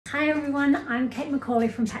Hi everyone, I'm Kate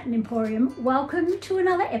McCauley from Pattern Emporium. Welcome to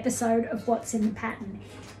another episode of What's in the Pattern.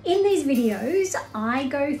 In these videos, I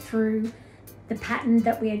go through the pattern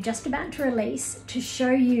that we are just about to release to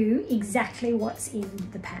show you exactly what's in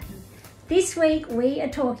the pattern. This week, we are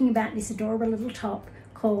talking about this adorable little top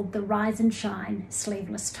called the Rise and Shine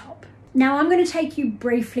Sleeveless top. Now, I'm going to take you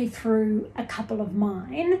briefly through a couple of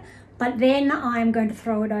mine, but then I'm going to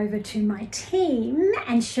throw it over to my team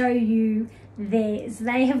and show you theirs.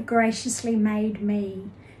 They have graciously made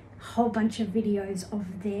me a whole bunch of videos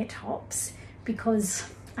of their tops because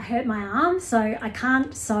I hurt my arm, so I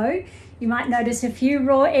can't sew. You might notice a few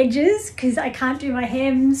raw edges because I can't do my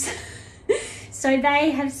hems. So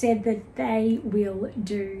they have said that they will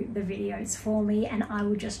do the videos for me and I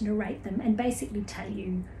will just narrate them and basically tell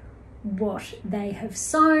you what they have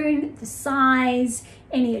sewn, the size,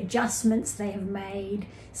 any adjustments they have made,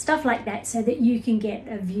 stuff like that, so that you can get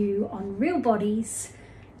a view on real bodies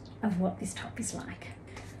of what this top is like.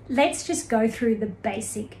 Let's just go through the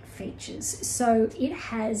basic features. So it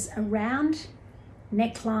has a round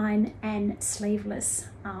neckline and sleeveless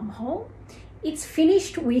armhole. It's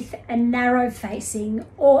finished with a narrow facing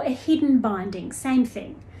or a hidden binding, same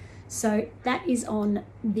thing. So that is on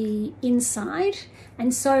the inside.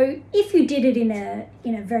 And so if you did it in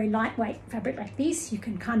a very lightweight fabric like this, you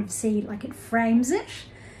can kind of see like it frames it.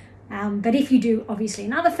 But if you do obviously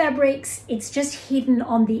in other fabrics, it's just hidden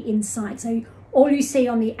on the inside. So all you see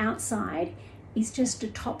on the outside is just a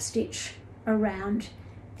top stitch around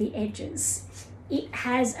the edges. It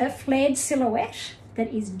has a flared silhouette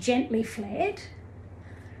that is gently flared.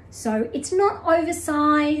 So it's not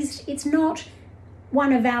oversized, it's not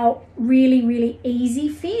one of our really easy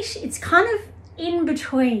fit. It's kind of in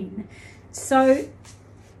between. So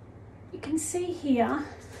you can see here,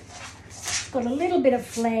 it's got a little bit of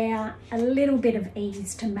flare, a little bit of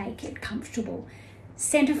ease to make it comfortable.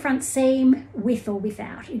 Center front seam, with or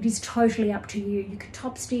without. It is totally up to you. You can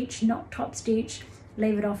top stitch, not top stitch,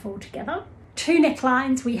 leave it off altogether. Two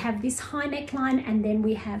necklines. We have this high neckline and then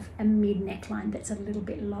we have a mid neckline that's a little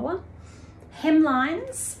bit lower.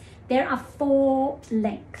 Hemlines. There are 4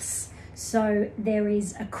 lengths. So there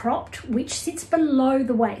is a cropped, which sits below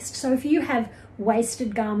the waist. So if you have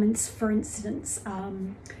waisted garments, for instance,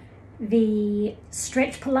 the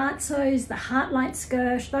stretch palazzos, the heartlight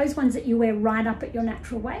skirt, those ones that you wear right up at your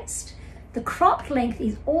natural waist, the cropped length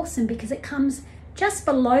is awesome because it comes just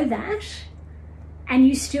below that and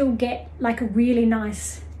you still get like a really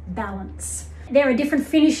nice balance. There are different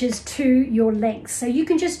finishes to your length. So you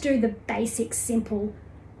can just do the basic, simple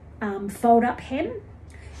fold up hem.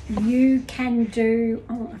 You can do,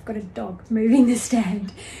 oh, I've got a dog moving the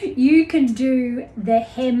stand. You can do the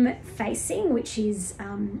hem facing, which is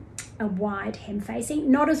a wide hem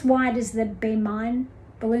facing, not as wide as the Be Mine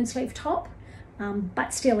balloon sleeve top,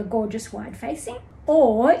 but still a gorgeous wide facing.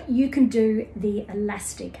 Or you can do the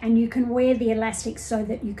elastic, and you can wear the elastic so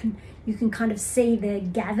that you can kind of see the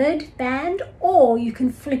gathered band, or you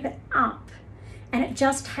can flip it up and it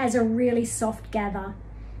just has a really soft gather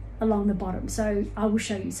along the bottom. So I will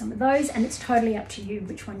show you some of those and it's totally up to you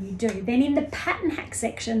which one you do. Then in the pattern hack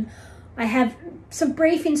section, I have some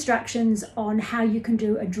brief instructions on how you can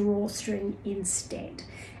do a drawstring instead.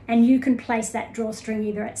 And you can place that drawstring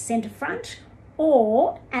either at center front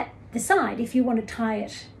or at the side if you want to tie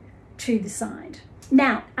it to the side.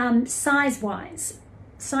 Now, size wise,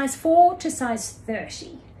 size 4 to size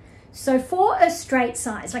 30. So for a straight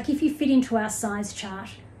size, like if you fit into our size chart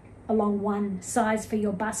along one size for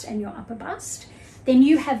your bust and your upper bust, then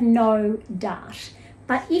you have no dart.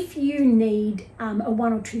 But if you need a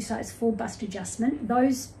 1 or 2 size full bust adjustment,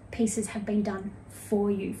 those pieces have been done for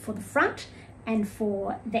you for the front and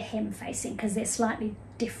for the hem facing because they're slightly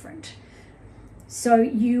different. So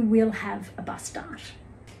you will have a bust dart.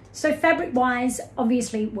 So fabric wise,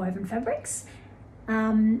 obviously woven fabrics.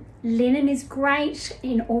 Linen is great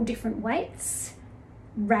in all different weights.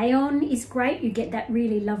 Rayon is great. You get that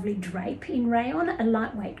really lovely drape in rayon, a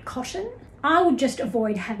lightweight cotton. I would just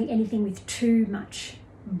avoid having anything with too much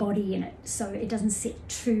body in it so it doesn't sit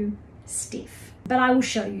too stiff. But I will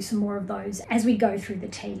show you some more of those as we go through the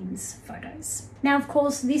team's photos. Now, of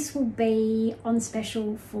course, this will be on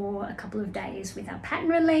special for a couple of days with our pattern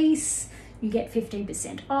release. You get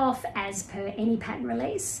 15% off as per any pattern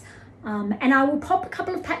release. And I will pop a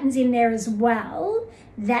couple of patterns in there as well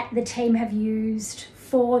that the team have used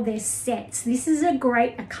for their sets. This is a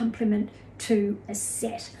great accompaniment to a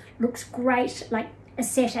set. Looks great, like a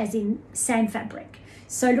set as in same fabric.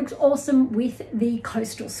 So it looks awesome with the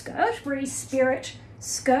coastal skirt, Free Spirit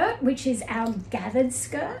skirt, which is our gathered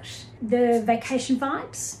skirt. The Vacation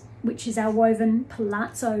Vibes, which is our woven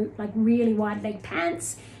palazzo, like really wide leg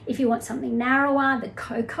pants. If you want something narrower, the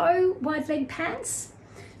Cocoa wide leg pants.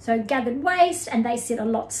 So gathered waist, and they sit a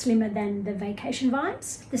lot slimmer than the Vacation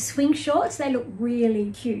Vibes. The swing shorts, they look really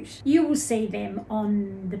cute. You will see them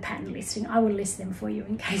on the pattern listing. I will list them for you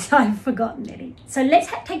in case I've forgotten any. So let's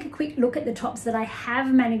take a quick look at the tops that I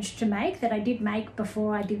have managed to make, that I did make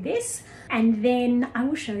before I did this. And then I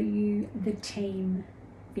will show you the team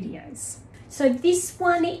videos. So this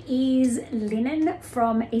one is linen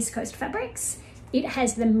from East Coast Fabrics. It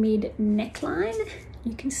has the mid neckline.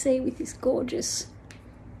 You can see with this gorgeous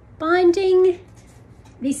binding.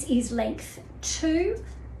 This is length 2,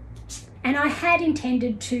 and I had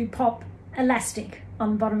intended to pop elastic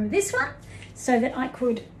on the bottom of this one so that I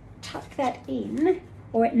could tuck that in,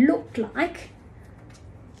 or it looked like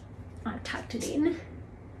I tucked it in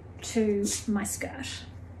to my skirt.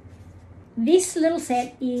 This little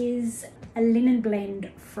set is a linen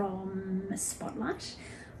blend from Spotlight.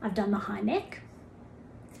 I've done the high neck,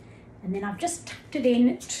 and then I've just tucked it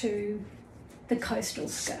in to the coastal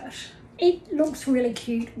skirt. It looks really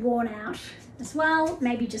cute, worn out as well,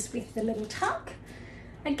 maybe just with the little tuck.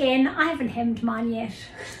 Again, I haven't hemmed mine yet,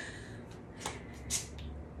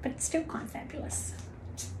 but it's still quite fabulous.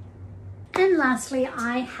 And lastly,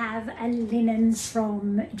 I have a linen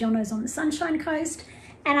from Jono's on the Sunshine Coast,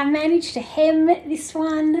 and I managed to hem this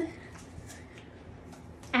one,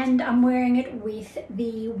 and I'm wearing it with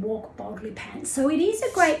the Walk Boldly pants. So it is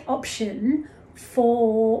a great option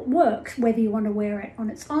for work, whether you want to wear it on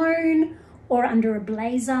its own or under a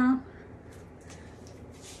blazer.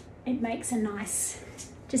 It makes a nice,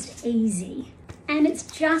 just easy, and it's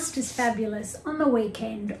just as fabulous on the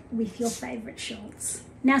weekend with your favorite shorts.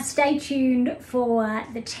 Now stay tuned for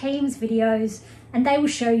the team's videos, and they will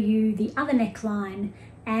show you the other neckline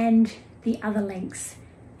and the other lengths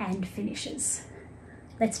and finishes.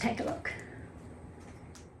 Let's take a look.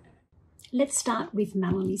 Let's start with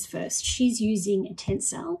Melanie's first. She's using a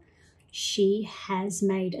tencel. She has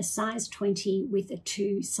made a size 20 with a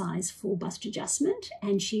 2 size full bust adjustment,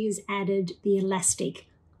 and she has added the elastic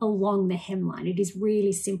along the hemline. It is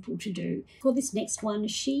really simple to do. For this next one,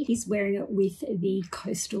 she is wearing it with the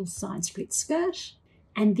coastal side split skirt,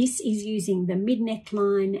 and this is using the mid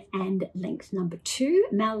neckline and length number 2.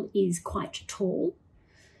 Mel is quite tall.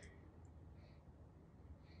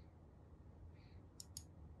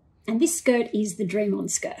 And this skirt is the Dream On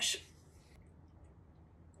skirt.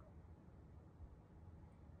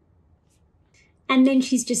 And then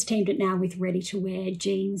she's just teamed it now with ready to wear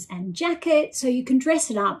jeans and jacket. So you can dress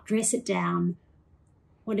it up, dress it down,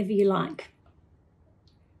 whatever you like.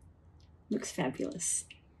 Looks fabulous.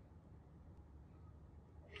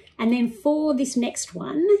 And then for this next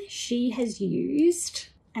one, she has used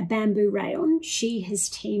a bamboo rayon. She has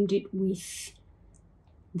teamed it with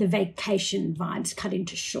the Vacation Vibes cut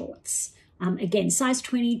into shorts. Again, size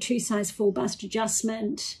 20, 2 size full bust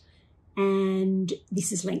adjustment, and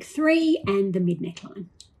this is length 3 and the mid neckline.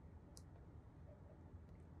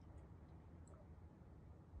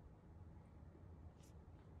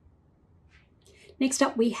 Next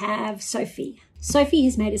up we have Sophie. Sophie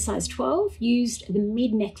has made a size 12, used the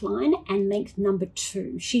mid neckline and length number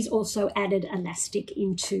 2. She's also added elastic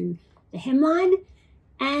into the hemline,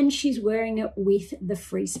 and she's wearing it with the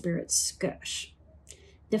Free Spirit skirt.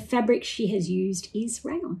 The fabric she has used is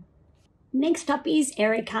rayon. Next up is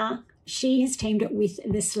Erica. She has teamed it with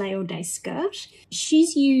the Slay All Day skirt.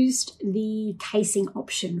 She's used the casing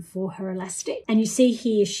option for her elastic, and you see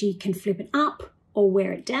here she can flip it up or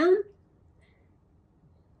wear it down.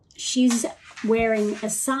 She's wearing a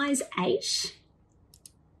size 8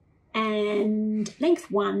 and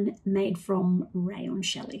length 1 made from rayon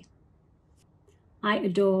Shelley. I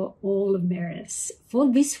adore all of Meredith's.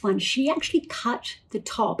 For this one, she actually cut the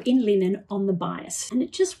top in linen on the bias, and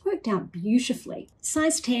it just worked out beautifully.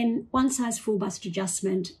 Size 10, 1 size full bust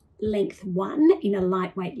adjustment, length 1 in a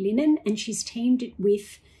lightweight linen, and she's teamed it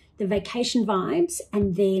with the Vacation Vibes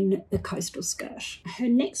and then the coastal skirt. Her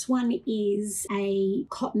next one is a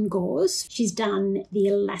cotton gauze. She's done the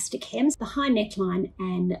elastic hems, the high neckline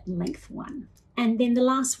and length 1. And then the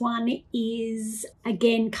last one is,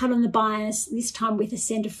 again, cut on the bias, this time with a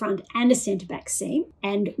centre front and a centre back seam,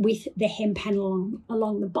 and with the hem panel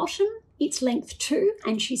along the bottom. It's length 2,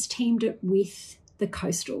 and she's teamed it with the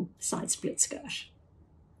coastal side split skirt.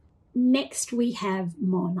 Next we have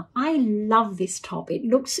Mon. I love this top. It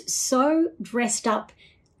looks so dressed up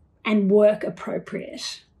and work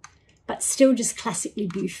appropriate, but still just classically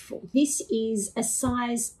beautiful. This is a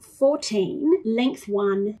size 14, length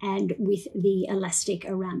 1, and with the elastic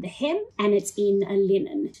around the hem, and it's in a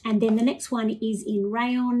linen. And then the next one is in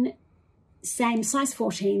rayon, same size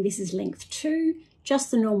 14, this is length 2,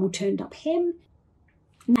 just the normal turned up hem.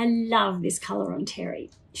 I love this colour on Terry.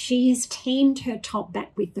 She has teamed her top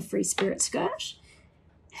back with the Free Spirit skirt.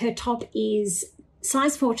 Her top is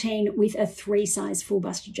size 14 with a 3 size full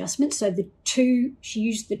bust adjustment. So she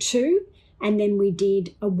used the 2, and then we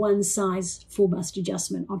did a 1 size full bust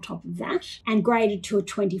adjustment on top of that, and graded to a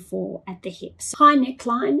 24 at the hips. High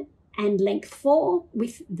neckline and length 4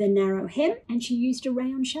 with the narrow hem, and she used a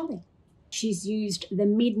rayon challis. She's used the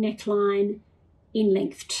mid neckline in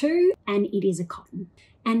length 2, and it is a cotton.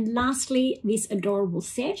 And lastly, this adorable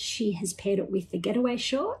set, she has paired it with the getaway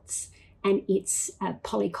shorts, and it's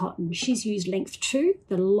poly cotton. She's used length 2,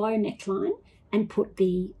 the low neckline, and put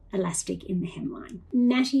the elastic in the hemline.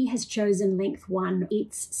 Natty has chosen length 1.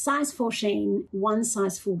 It's size 14, 1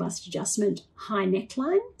 size full bust adjustment, high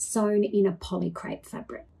neckline, sewn in a poly crepe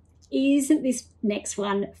fabric. Isn't this next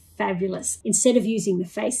one fabulous? Instead of using the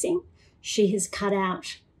facing, she has cut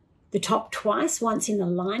out the top twice, once in the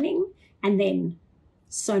lining, and then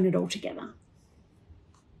sewn it all together.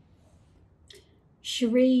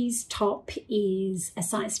 Cherie's top is a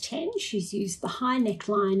size 10. She's used the high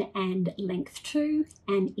neckline and length 2,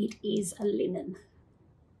 and it is a linen.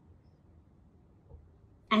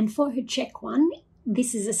 And for her check one,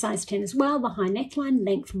 this is a size 10 as well, the high neckline,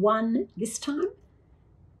 length 1 this time,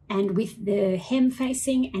 and with the hem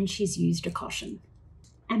facing, and she's used a cotton.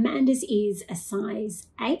 Amanda's is a size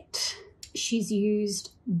 8. She's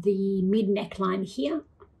used the mid neckline here,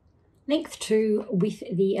 length 2 with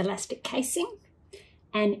the elastic casing,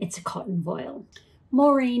 and it's a cotton voile.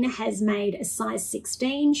 Maureen has made a size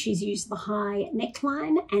 16. She's used the high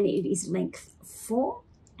neckline, and it is length 4,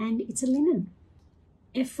 and it's a linen.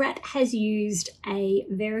 Efrat has used a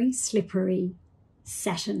very slippery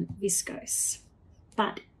satin viscose,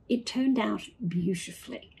 but it turned out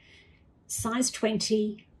beautifully. Size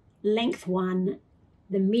 20, length 1,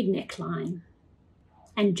 the mid neckline,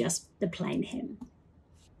 and just the plain hem.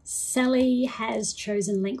 Sally has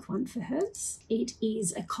chosen length 1 for hers. It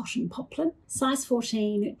is a cotton poplin, size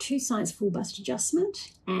 14, 2 size full bust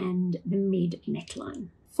adjustment, and the mid neckline.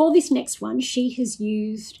 For this next one, she has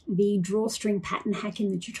used the drawstring pattern hack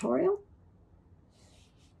in the tutorial.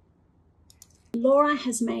 Laura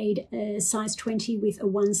has made a size 20 with a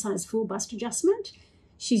 1 size full bust adjustment.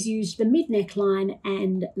 She's used the mid neckline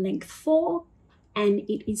and length 4, and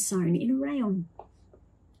it is sewn in a rayon.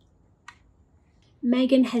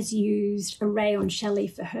 Megan has used a rayon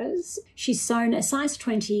challis for hers. She's sewn a size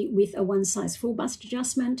 20 with a 1 size full bust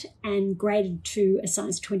adjustment and graded to a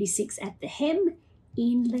size 26 at the hem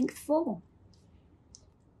in length 4.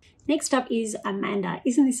 Next up is Amanda.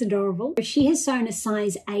 Isn't this adorable? She has sewn a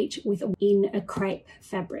size 8 in a crepe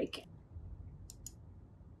fabric.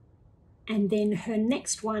 And then her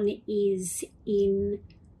next one is in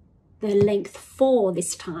the length 4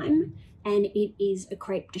 this time, and it is a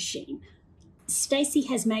crepe de chine. Stacey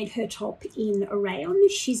has made her top in a rayon.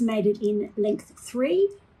 She's made it in length 3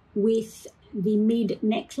 with the mid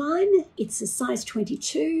neckline. It's a size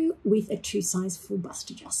 22 with a 2 size full bust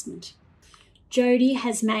adjustment. Jodie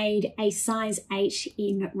has made a size 8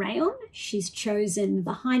 in rayon. She's chosen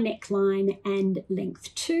the high neckline and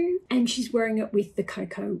length 2, and she's wearing it with the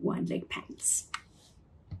cocoa wide leg pants.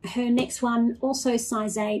 Her next one, also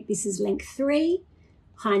size 8, this is length 3,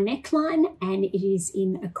 high neckline, and it is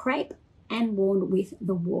in a crepe and worn with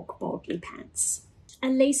the Walk Boldly pants.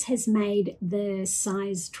 Elise has made the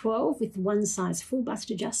size 12 with 1 size full bust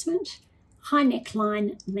adjustment, high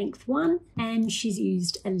neckline, length 1, and she's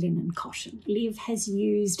used a linen cotton. Liv has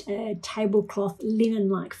used a tablecloth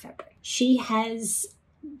linen-like fabric. She has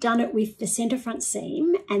done it with the centre front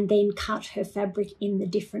seam and then cut her fabric in the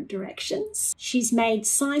different directions. She's made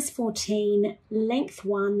size 14, length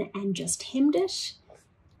 1, and just hemmed it.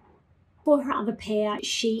 For her other pair,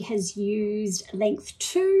 she has used length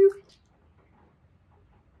 2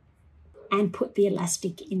 and put the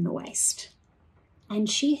elastic in the waist. And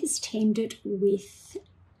she has teamed it with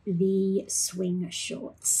the swing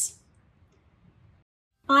shorts.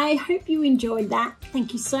 I hope you enjoyed that.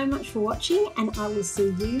 Thank you so much for watching, and I will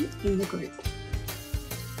see you in the group.